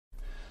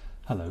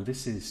Hello,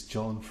 this is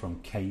John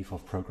from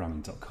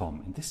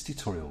caveofprogramming.com. In this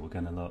tutorial we're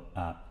going to look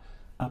at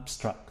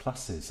abstract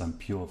classes and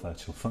pure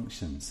virtual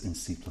functions in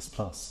C++.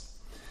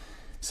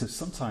 So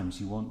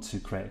sometimes you want to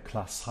create a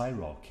class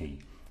hierarchy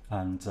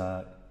and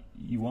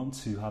you want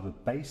to have a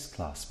base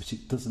class which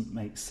it doesn't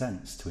make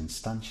sense to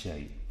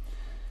instantiate.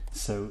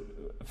 So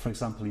for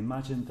example,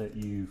 imagine that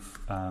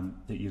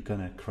you're going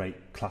to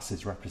create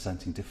classes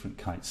representing different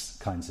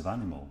kinds of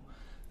animal,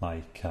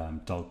 like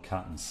dog,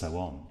 cat and so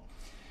on.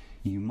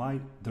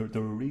 There are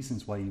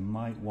reasons why you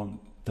might want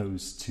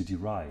those to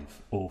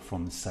derive all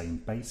from the same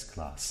base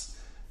class.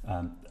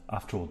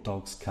 After all,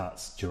 dogs,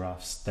 cats,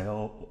 giraffes, they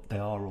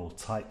are all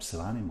types of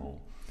animal,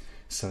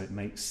 so it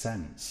makes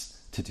sense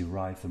to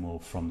derive them all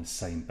from the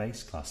same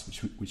base class,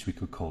 which we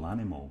could call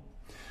animal.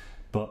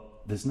 But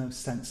there's no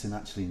sense in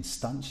actually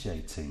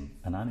instantiating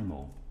an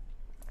animal.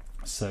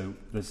 So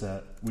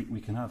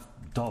we can have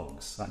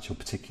dogs, actual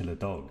particular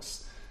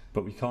dogs,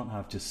 but we can't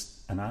have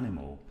just an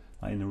animal.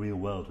 In the real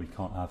world, we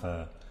can't have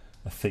a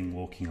thing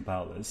walking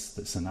about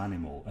that's an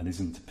animal and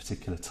isn't a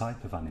particular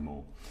type of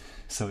animal.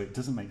 So it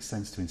doesn't make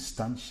sense to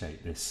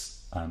instantiate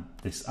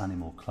this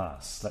animal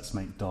class. Let's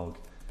make dog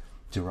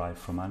derive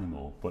from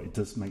animal, but it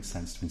does make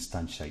sense to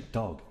instantiate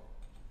dog.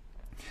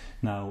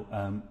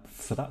 Now,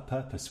 for that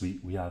purpose,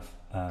 we have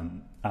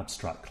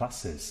abstract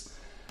classes.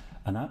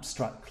 An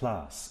abstract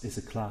class is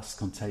a class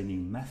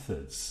containing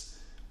methods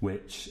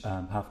which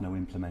have no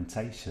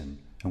implementation,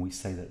 and we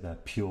say that they're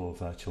pure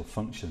virtual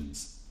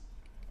functions,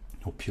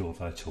 or pure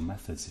virtual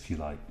methods, if you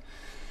like.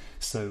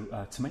 So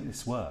to make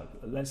this work,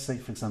 let's say,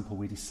 for example,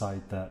 we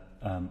decide that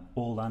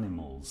all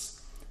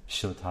animals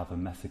should have a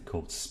method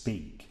called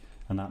speak,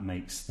 and that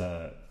makes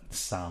the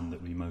sound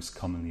that we most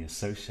commonly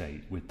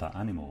associate with that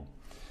animal.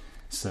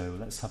 So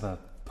let's have a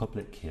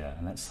public here,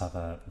 and let's have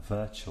a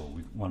virtual.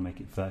 We want to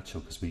make it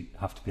virtual because we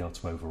have to be able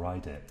to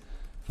override it.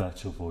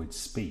 Virtual void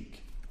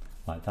speak,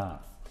 like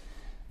that.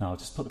 Now I'll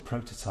just put the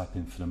prototype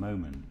in for the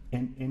moment.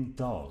 In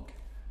dog,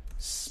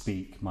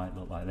 speak might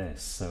look like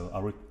this. So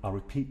I'll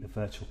repeat the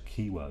virtual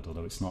keyword,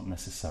 although it's not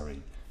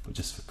necessary, but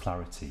just for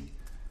clarity.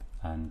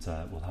 And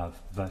we'll have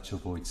virtual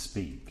void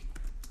speak.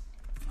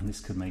 And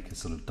this could make a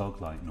sort of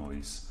dog-like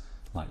noise,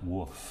 like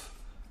woof,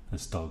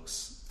 as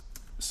dogs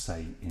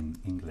say in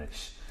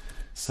English.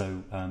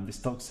 So this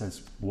dog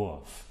says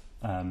woof.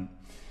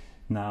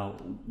 Now,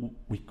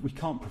 we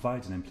can't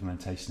provide an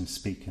implementation of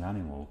speak in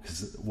animal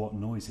because what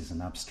noise is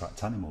an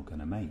abstract animal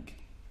going to make?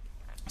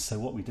 So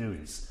what we do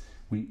is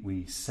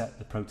we set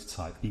the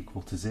prototype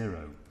equal to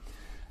 0.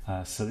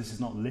 So this is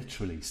not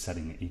literally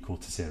setting it equal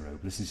to 0,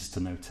 but this is just a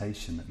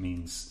notation that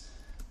means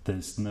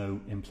there's no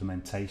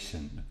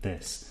implementation of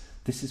this.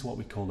 This is what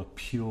we call a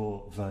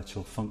pure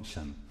virtual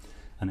function.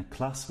 And a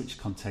class which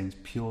contains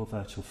pure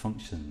virtual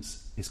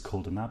functions is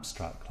called an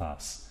abstract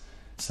class.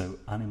 So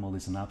animal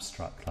is an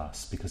abstract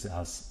class because it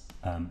has,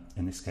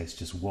 in this case,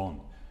 just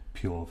one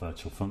pure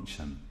virtual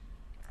function.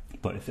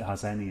 But if it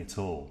has any at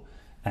all,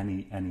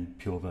 any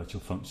pure virtual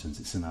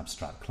functions, it's an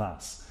abstract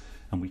class.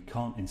 And we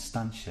can't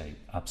instantiate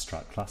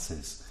abstract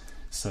classes.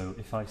 So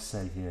if I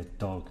say here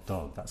dog,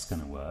 dog, that's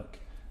going to work.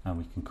 And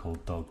we can call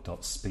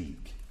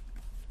dog.speak.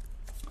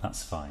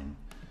 That's fine.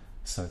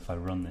 So if I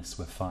run this,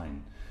 we're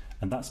fine.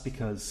 And that's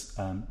because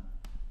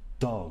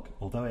dog,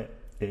 although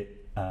it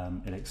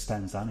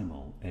extends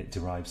animal, it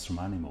derives from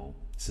animal,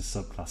 it's a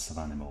subclass of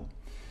animal.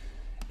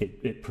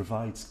 It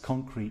provides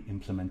concrete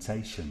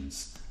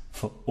implementations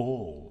for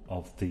all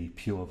of the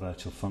pure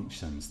virtual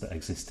functions that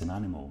exist in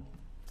animal.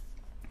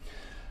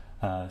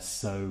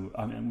 So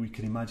we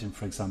can imagine,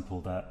 for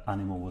example, that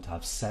animal would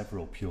have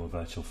several pure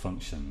virtual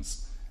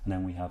functions, and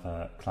then we have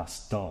a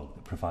class dog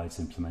that provides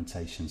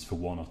implementations for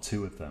one or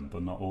two of them,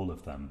 but not all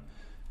of them.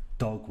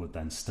 Dog would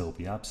then still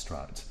be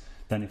abstract.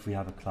 Then if we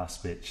have a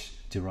class which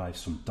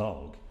derives from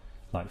dog,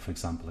 like for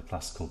example a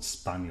class called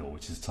spaniel,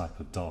 which is a type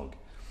of dog,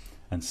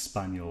 and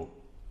spaniel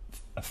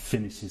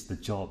finishes the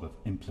job of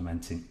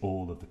implementing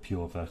all of the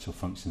pure virtual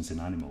functions in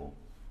animal,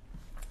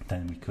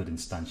 then we could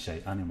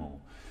instantiate animal.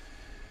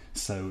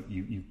 So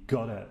you've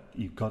got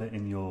it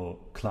in your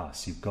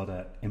class, you've got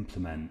to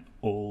implement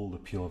all the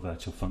pure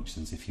virtual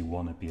functions if you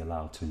want to be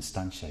allowed to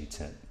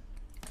instantiate it.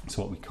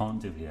 So what we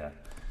can't do here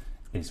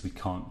is we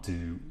can't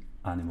do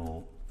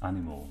animal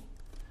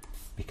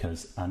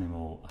because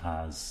animal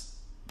has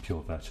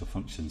pure virtual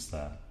functions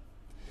there.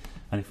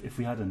 And if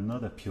we had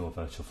another pure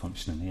virtual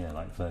function in here,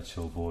 like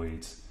virtual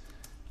void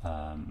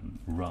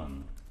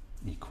run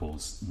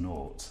equals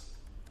naught,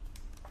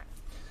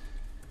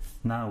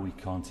 now we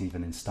can't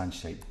even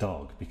instantiate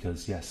dog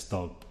because yes,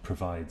 dog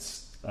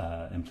provides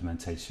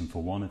implementation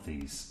for one of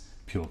these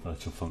pure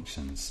virtual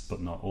functions,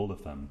 but not all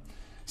of them.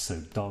 So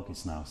dog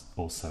is now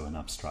also an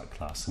abstract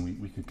class, and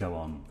we could go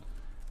on.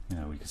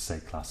 We could say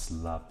class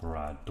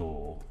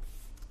Labrador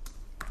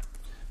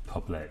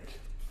public,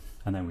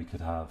 and then we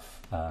could have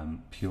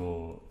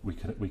pure. We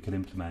could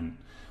implement.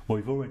 Well,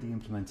 we've already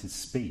implemented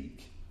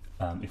speak.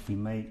 If we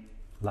make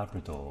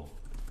Labrador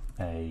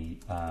a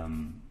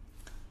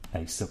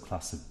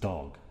subclass of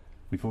dog,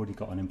 we've already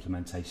got an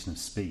implementation of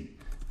speak.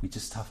 We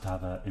just have to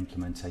have an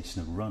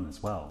implementation of run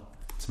as well.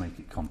 to make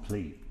it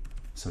complete.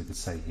 So we could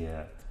say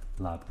here,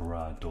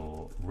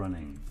 Labrador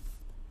running.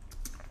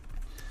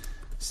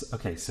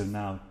 So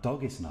now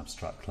dog is an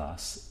abstract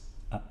class,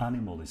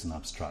 animal is an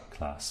abstract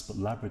class, but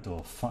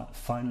Labrador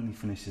finally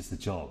finishes the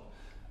job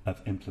of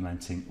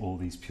implementing all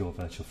these pure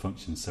virtual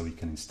functions so we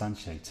can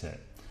instantiate it.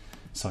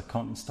 So I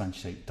can't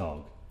instantiate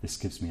dog, this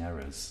gives me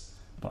errors,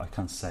 but I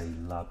can say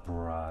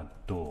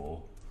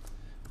Labrador,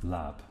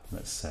 lab,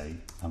 let's say,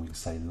 and we can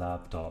say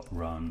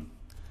lab.run,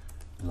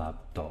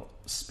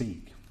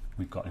 lab.speak.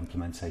 We've got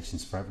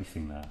implementations for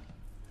everything there.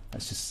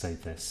 Let's just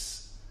save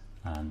this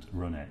and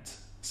run it,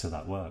 so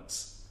that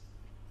works.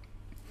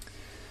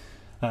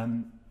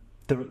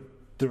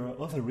 There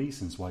are other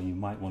reasons why you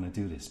might want to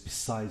do this,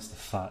 besides the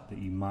fact that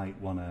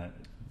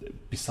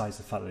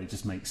it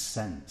just makes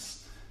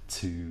sense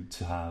to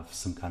have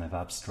some kind of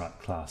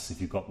abstract class. If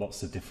you've got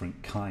lots of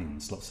different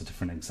kinds, lots of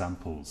different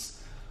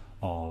examples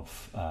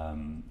of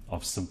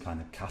some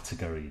kind of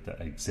category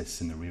that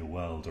exists in the real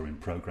world or in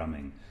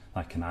programming,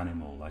 like an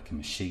animal, like a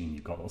machine,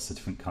 you've got lots of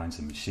different kinds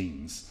of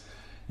machines.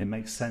 It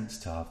makes sense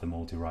to have them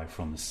all derived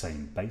from the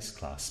same base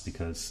class,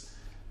 because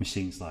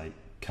machines like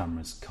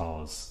cameras,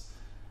 cars,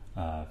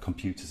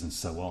 computers and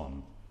so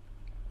on,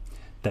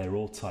 they're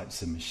all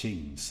types of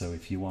machines. So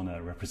if you want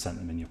to represent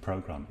them in your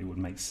program, it would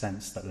make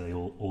sense that they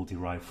all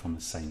derive from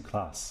the same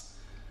class,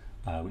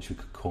 which we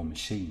could call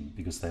machine,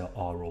 because they are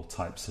all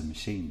types of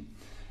machine.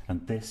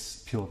 And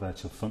this pure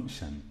virtual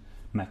function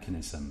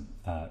mechanism,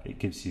 it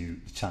gives you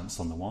the chance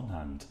on the one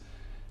hand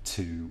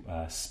to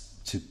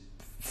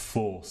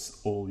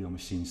force all your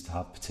machines to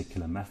have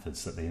particular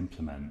methods that they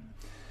implement.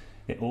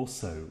 It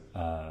also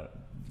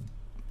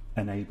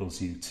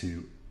enables you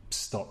to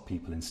stop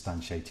people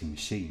instantiating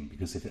machine,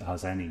 because if it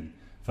has any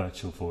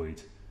virtual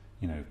void,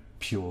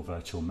 pure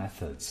virtual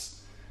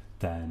methods,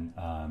 then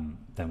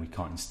we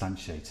can't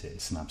instantiate it.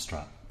 It's an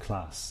abstract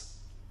class.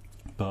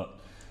 But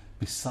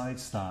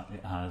besides that,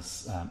 it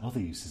has other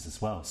uses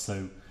as well.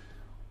 So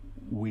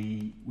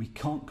we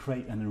can't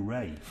create an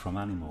array from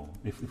animal.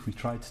 If we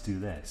try to do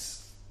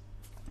this,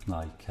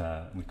 like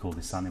we call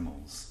this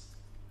animals,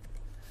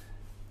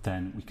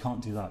 then we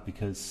can't do that,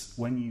 because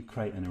when you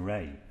create an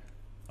array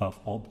of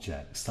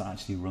objects, that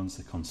actually runs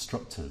the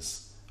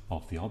constructors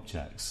of the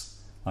objects.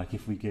 Like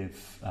if we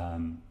give,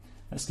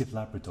 let's give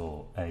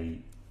Labrador a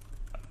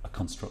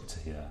constructor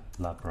here,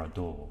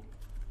 Labrador,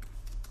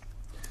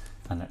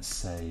 and let's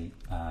say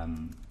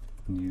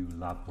new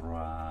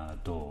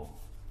Labrador.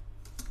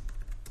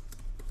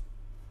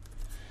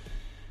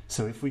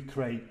 So if we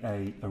create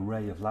an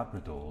array of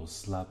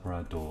Labradors,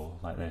 Labrador,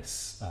 like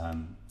this,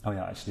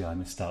 actually I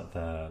missed out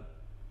the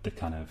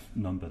kind of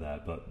number there,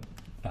 but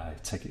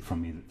take it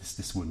from me that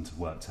this wouldn't have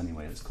worked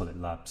anyway. Let's call it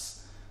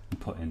labs and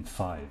put in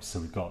 5. So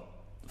we've got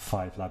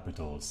 5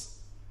 Labradors.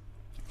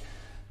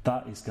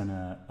 That is going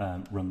to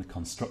run the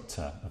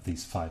constructor of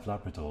these 5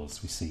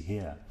 Labradors we see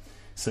here.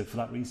 So for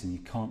that reason, you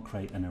can't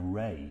create an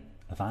array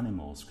of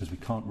animals, because we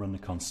can't run the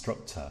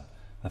constructor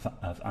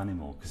of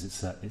animal, because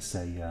it's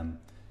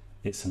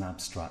an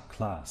abstract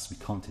class. We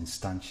can't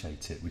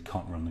instantiate it. We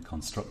can't run the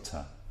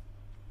constructor.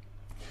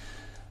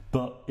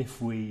 But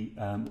if we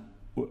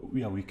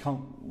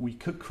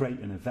could create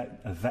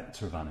a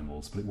vector of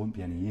animals, but it wouldn't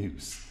be any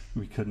use.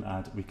 We couldn't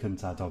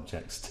add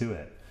objects to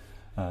it.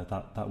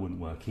 That wouldn't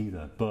work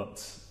either.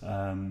 But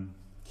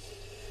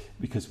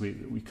because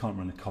we can't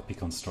run a copy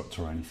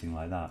constructor or anything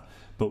like that.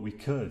 But we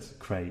could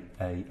create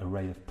an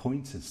array of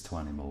pointers to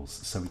animals.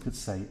 So we could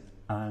say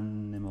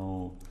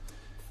animal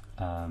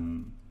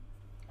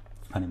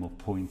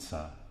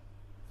pointer.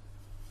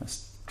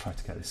 Let's try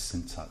to get this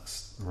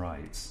syntax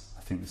right.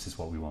 I think this is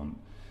what we want.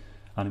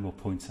 Animal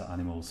pointer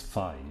animals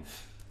 5.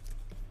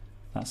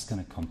 That's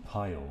going to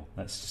compile.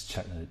 Let's just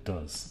check that it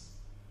does.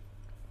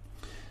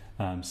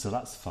 So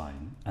that's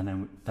fine.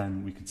 And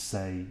then we could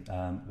say,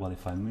 well,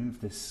 if I move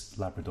this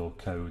Labrador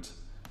code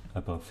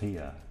above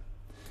here,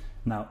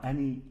 now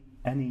any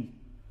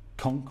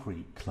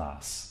concrete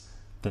class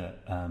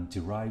that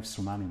derives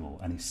from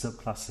animal, any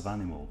subclass of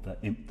animal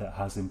that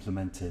has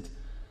implemented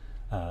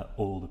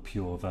all the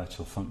pure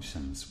virtual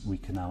functions, we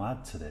can now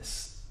add to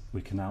this.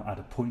 We can now add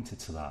a pointer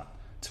to that,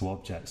 to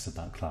objects of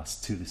that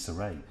class, to this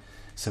array.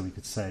 So we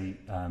could say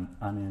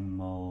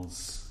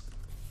animals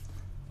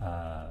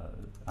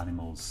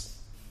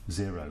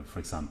 0, for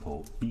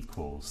example,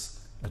 equals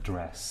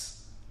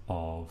address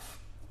of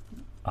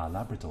our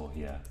Labrador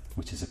here,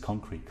 which is a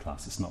concrete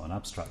class. It's not an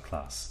abstract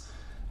class.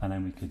 And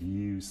then we could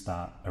use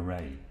that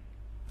array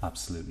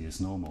absolutely as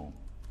normal.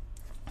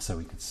 So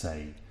we could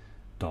say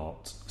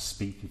dot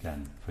speak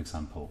again, for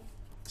example.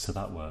 So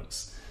that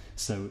works.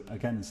 So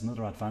again, there's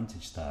another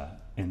advantage there,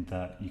 in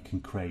that you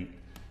can create,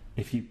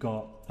 if you've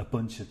got a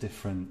bunch of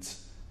different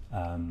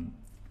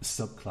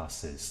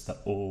subclasses that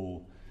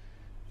all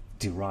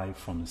derive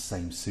from the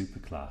same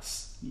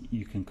superclass,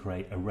 you can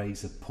create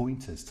arrays of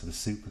pointers to the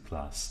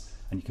superclass,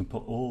 and you can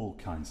put all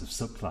kinds of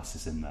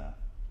subclasses in there.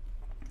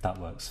 That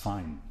works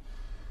fine.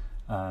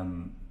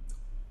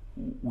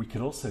 We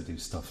could also do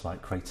stuff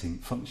like creating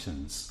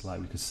functions, like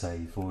we could say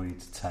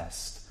void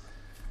test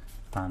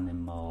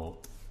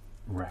animal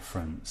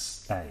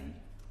reference A,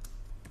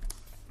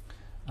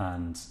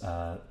 and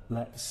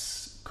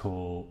let's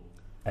call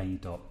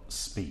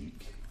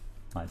a.speak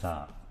like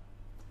that,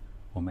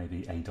 or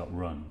maybe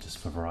a.run just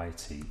for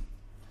variety,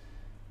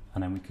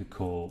 and then we could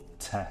call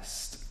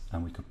test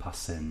and we could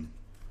pass in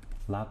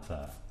lab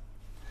there.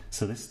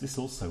 So this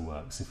also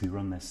works. If we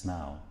run this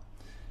now,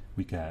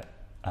 we get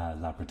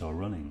Labrador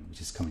running,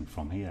 which is coming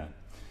from here.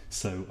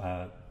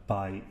 So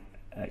by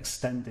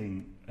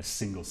extending a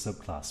single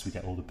subclass, we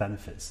get all the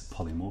benefits of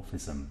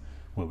polymorphism,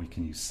 where we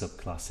can use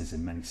subclasses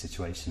in many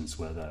situations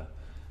where the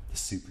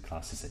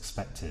superclass is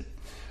expected.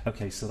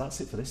 Okay, so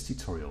that's it for this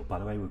tutorial. By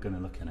the way, we're going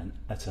to look at an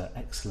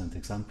excellent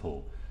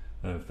example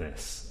of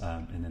this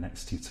in the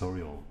next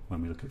tutorial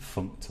when we look at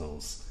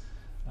functors.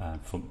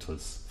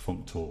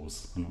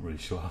 Functors. I'm not really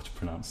sure how to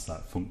pronounce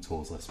that.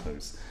 Functors, I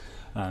suppose.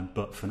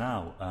 But for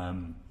now,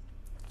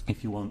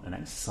 if you want an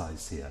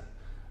exercise here,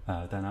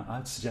 then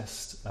I'd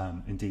suggest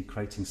indeed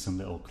creating some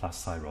little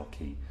class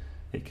hierarchy.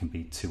 It can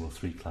be 2 or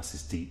 3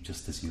 classes deep,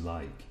 just as you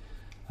like.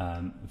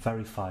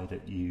 Verify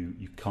that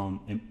you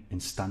can't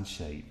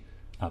instantiate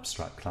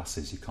abstract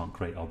classes, you can't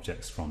create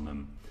objects from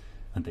them,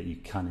 and that you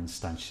can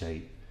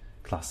instantiate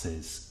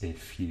classes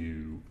if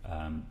you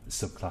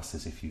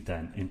subclasses if you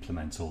then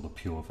implement all the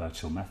pure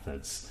virtual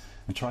methods,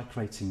 and try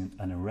creating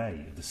an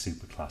array of the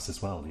superclass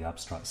as well, the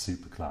abstract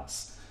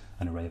superclass,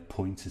 an array of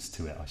pointers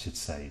to it, I should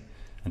say,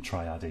 and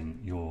try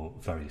adding your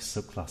various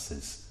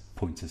subclasses,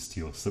 pointers to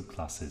your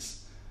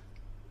subclasses,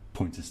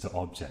 pointers to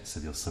objects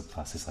of your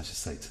subclasses, I should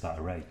say, to that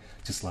array,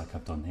 just like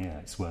I've done here.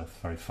 It's worth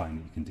verifying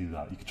that you can do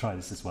that. You could try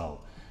this as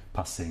well,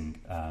 passing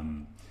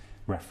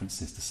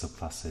references to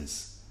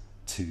subclasses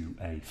to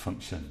a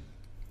function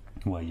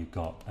where you've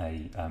got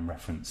a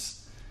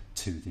reference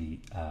to the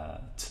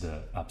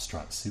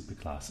abstract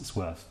superclass. It's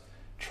worth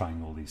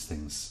trying all these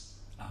things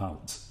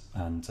out,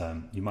 and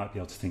you might be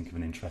able to think of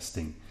an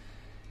interesting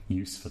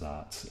use for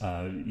that.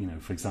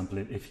 For example,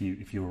 if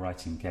you were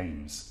writing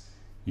games,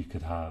 you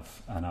could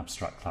have an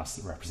abstract class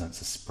that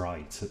represents a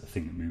sprite, a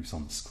thing that moves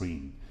on the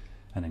screen,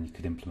 and then you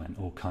could implement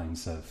all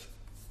kinds of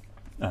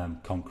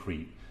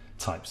concrete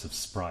types of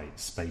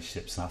sprites,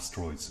 spaceships,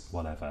 asteroids,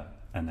 whatever,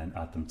 and then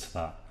add them to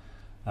that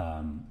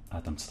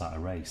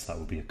array. So that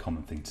would be a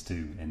common thing to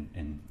do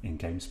in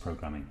games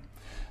programming.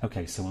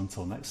 Okay, so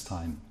until next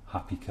time,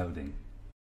 happy coding.